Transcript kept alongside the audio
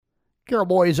Carroll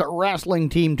boys wrestling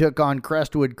team took on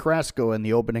Crestwood Cresco in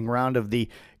the opening round of the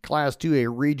Class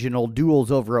 2A regional duels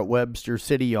over at Webster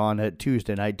City on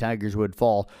Tuesday night. Tigers would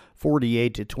fall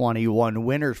 48-21.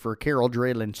 Winners for Carroll,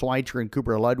 Draylen Schweitzer and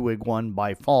Cooper Ludwig won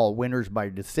by fall. Winners by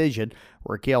decision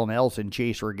were Cale Nelson,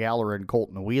 Chase Regaller, and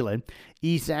Colton Whelan.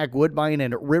 Esac, Woodbine,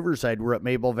 and Riverside were at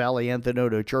Maple Valley,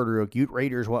 Enthenoto, Charter Oak Ute.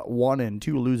 Raiders went 1-2,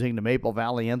 losing to Maple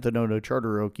Valley, Enthenoto,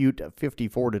 Charter Oak Ute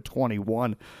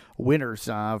 54-21. Winners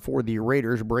for the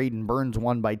Raiders, Braden Burns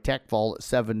won by tech fall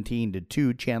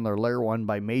 17-2. Chandler Lair won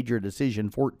by major decision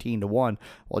 14-1,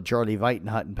 while Charlie Veit and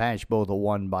Hutton Pash both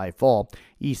won by fall.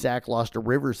 Esac lost to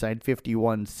Riverside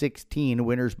 51-16.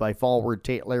 Winners by fall were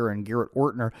Tate Lair and Garrett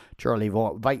Ortner. Charlie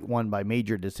Veit won by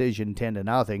major decision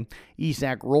 10-0.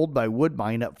 Esac rolled by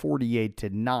Woodbine at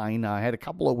 48-9. Had a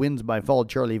couple of wins by fall,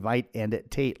 Charlie Veit and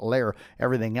Tate Lair.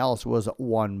 Everything else was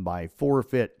won by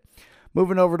forfeit.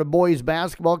 Moving over to boys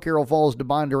basketball, Carroll Falls to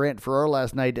Bondurant for our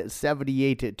last night at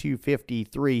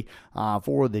 78-253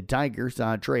 for the Tigers.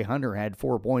 Trey Hunter had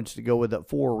 4 points to go with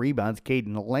 4 rebounds.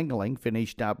 Caden Lengling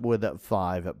finished up with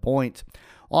 5 points.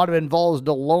 Audubon Falls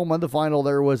to Loma, the final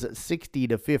there was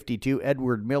 60-52.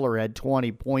 Edward Miller had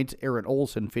 20 points. Aaron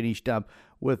Olson finished up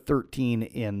with 13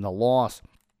 in the loss.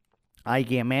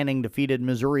 ICAM Manning defeated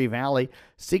Missouri Valley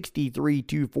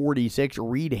 63-46.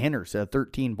 Reed Henners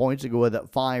 13 points to go with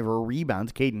 5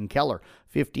 rebounds. Caden Keller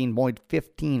 15 points,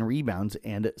 15 rebounds,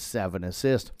 and 7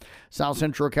 assists. South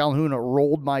Central Calhoun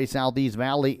rolled by Southeast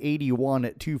Valley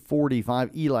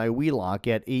 81-45. Eli Wheelock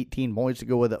had 18 points to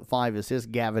go with 5 assists.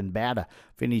 Gavin Bada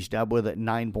finished up with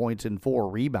 9 points and 4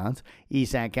 rebounds.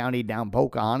 Esac County down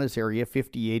Pocahontas area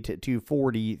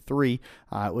 58-43.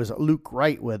 It was Luke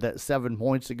Wright with 7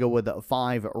 points to go with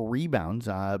 5 rebounds.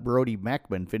 Brody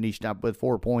Beckman finished up with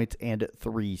 4 points and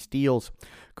 3 steals.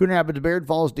 Coon Rapids Baird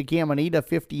Falls to Caminita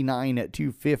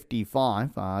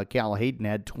 59-55. Cal Hayden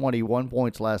had 21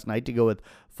 points last night to go with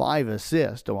 5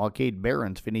 assists, while Cade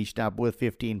Barons finished up with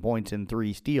 15 points and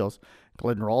 3 steals.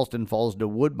 Glidden Ralston falls to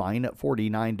Woodbine at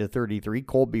 49-33.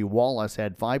 Colby Wallace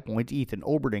had 5 points. Ethan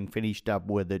Oberding finished up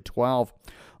with 12.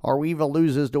 Arweva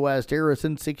loses to West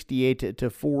Harrison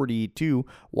 68-42.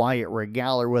 Wyatt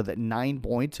Regaller with 9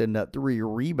 points and 3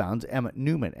 rebounds. Emmett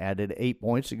Newman added 8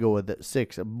 points to go with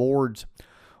 6 boards.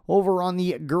 Over on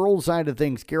the girls' side of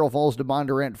things, Carroll Falls to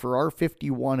Bondurant for our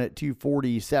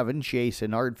 51-247. Shea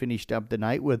Sinnard finished up the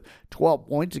night with 12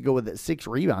 points to go with 6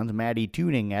 rebounds. Maddie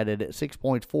Tuning added 6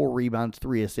 points, 4 rebounds,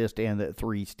 3 assists, and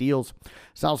 3 steals.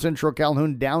 South Central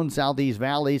Calhoun down Southeast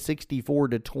Valley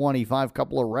 64-25.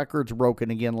 Couple of records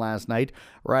broken again last night.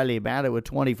 Riley Bada with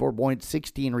 24 points,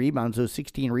 16 rebounds. Those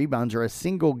 16 rebounds are a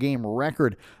single game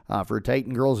record for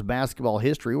Titan girls basketball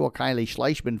history, while Kylie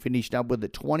Schleichman finished up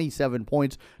with 27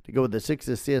 points to go with 6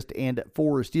 assists and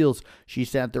 4 steals. She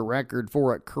set the record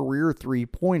for career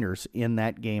 3-pointers in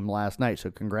that game last night.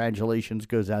 So congratulations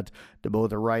goes out to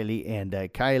both Riley and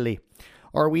Kylie.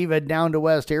 Arweva down to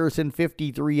West Harrison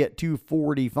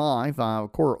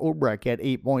 53-245. Cora Obrecht had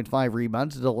 8.5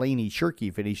 rebounds. Delaney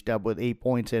Shirkey finished up with 8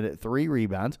 points and 3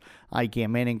 rebounds. ICAM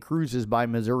Manning cruises by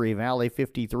Missouri Valley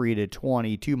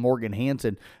 53-22. Morgan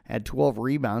Hansen had 12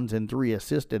 rebounds and 3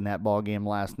 assists in that ball game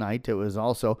last night. It was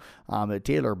also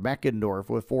Taylor Beckendorf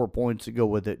with 4 points to go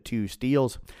with 2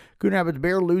 steals. Coon Rapids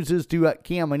Bear loses to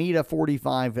Caminita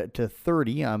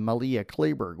 45-30. Malia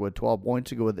Clayberg with 12 points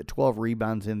to go with 12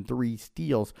 rebounds and 3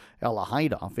 steals. Ella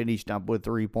Heidoff finished up with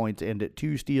 3 points and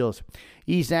 2 steals.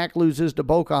 Esac loses to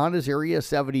Pocahontas area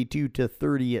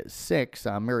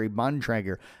 72-36. Mary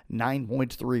Bontrager 9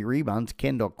 points, 3 rebounds.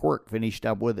 Kendall Quirk finished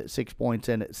up with 6 points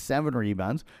and 7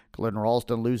 rebounds. Glidden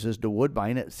Ralston loses to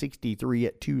Woodbine at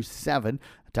 63-27.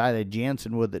 Tyler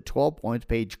Jansen with 12 points.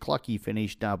 Paige Clucky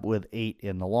finished up with 8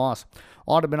 in the loss.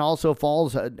 Audubon also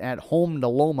falls at home to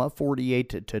Loma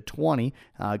 48-20.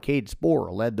 Cade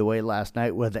Sporer led the way last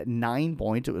night with 9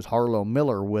 points. It was Harlow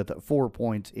Miller with 4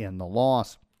 points in the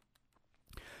loss.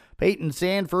 Peyton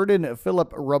Sanford and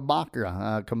Philip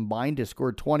Rabaka combined to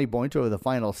score 20 points over the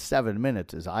final 7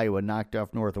 minutes as Iowa knocked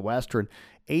off Northwestern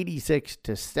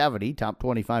 86-70. Top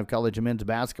 25 college men's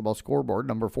basketball scoreboard.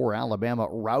 Number 4 Alabama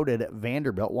routed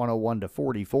Vanderbilt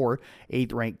 101-44.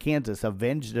 8th ranked Kansas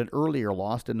avenged an earlier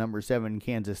loss to number 7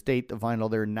 Kansas State. The final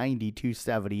there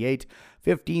 92-78.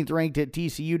 15th ranked at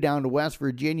TCU down to West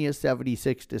Virginia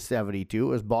 76-72. It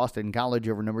was Boston College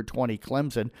over number 20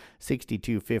 Clemson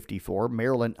 62-54.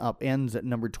 Maryland upends at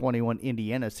number 21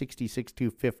 Indiana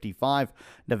 66-55.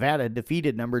 Nevada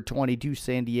defeated number 22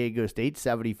 San Diego State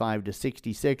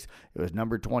 75-67. 86. It was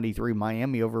number 23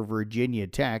 Miami over Virginia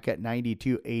Tech at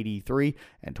 92-83,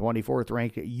 and 24th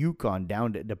ranked UConn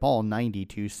down to DePaul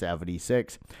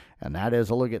 92-76. And that is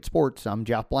a look at sports. I'm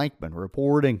Jeff Blankman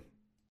reporting.